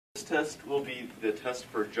This test will be the test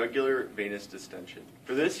for jugular venous distension.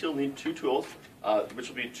 For this, you'll need two tools, which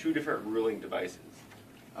will be two different ruling devices.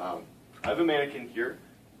 I have a mannequin here,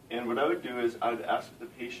 and what I would do is I would ask the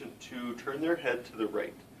patient to turn their head to the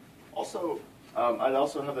right. Also, I'd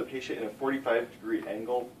also have the patient in a 45-degree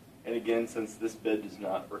angle, and again, since this bed does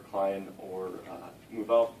not recline or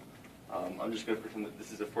move out, I'm just going to pretend that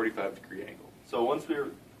this is a 45-degree angle. So once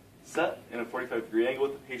we're set in a 45-degree angle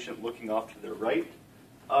with the patient looking off to their right,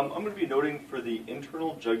 I'm going to be noting for the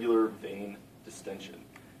internal jugular vein distension.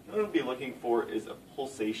 What I'm going to be looking for is a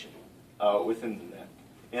pulsation within the neck.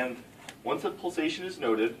 And once a pulsation is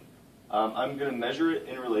noted, I'm going to measure it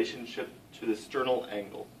in relationship to the sternal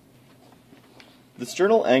angle. The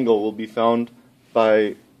sternal angle will be found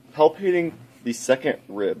by palpating the second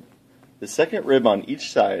rib. The second rib on each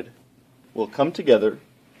side will come together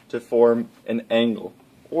to form an angle,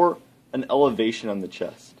 or an elevation on the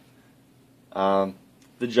chest.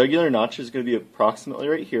 The jugular notch is going to be approximately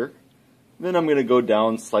right here. Then I'm going to go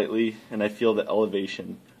down slightly, and I feel the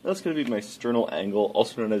elevation. That's going to be my sternal angle,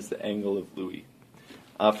 also known as the angle of Louis.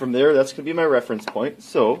 From there, that's going to be my reference point.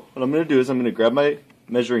 So what I'm going to do is I'm going to grab my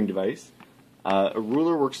measuring device. A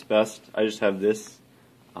ruler works best. I just have this.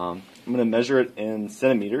 I'm going to measure it in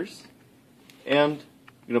centimeters, and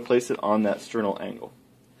I'm going to place it on that sternal angle.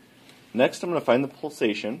 Next, I'm going to find the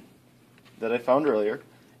pulsation that I found earlier.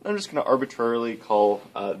 I'm just going to arbitrarily call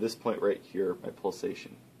this point right here my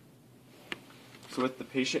pulsation. So with the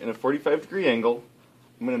patient in a 45-degree angle,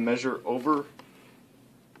 I'm going to measure over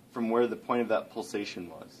from where the point of that pulsation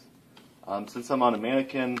was. Since I'm on a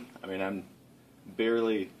mannequin, I'm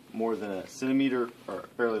barely more than a centimeter, or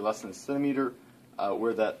barely less than a centimeter,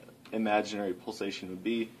 where that imaginary pulsation would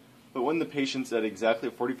be. But when the patient's at exactly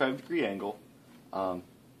a 45-degree angle,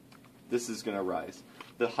 this is going to rise.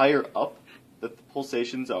 The higher up that the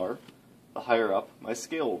pulsations are, the higher up my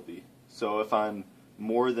scale will be. So if I'm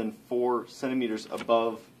more than 4 centimeters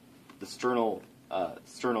above the sternal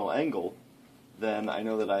angle, then I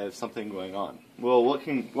know that I have something going on. Well, what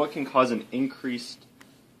can cause an increased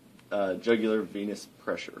jugular venous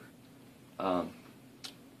pressure?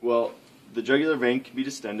 Well, the jugular vein can be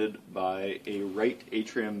distended by a right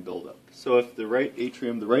atrium buildup. So if the right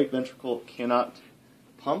atrium, the right ventricle cannot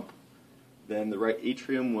pump, then the right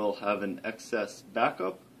atrium will have an excess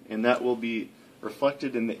backup, and that will be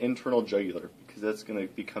reflected in the internal jugular, because that's going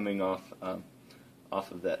to be coming off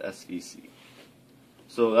of that SVC.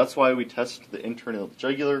 So that's why we test the internal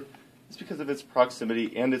jugular. It's because of its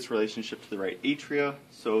proximity and its relationship to the right atria.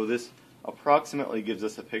 So this approximately gives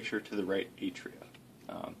us a picture to the right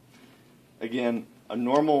atria. Again, a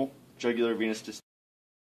normal jugular venous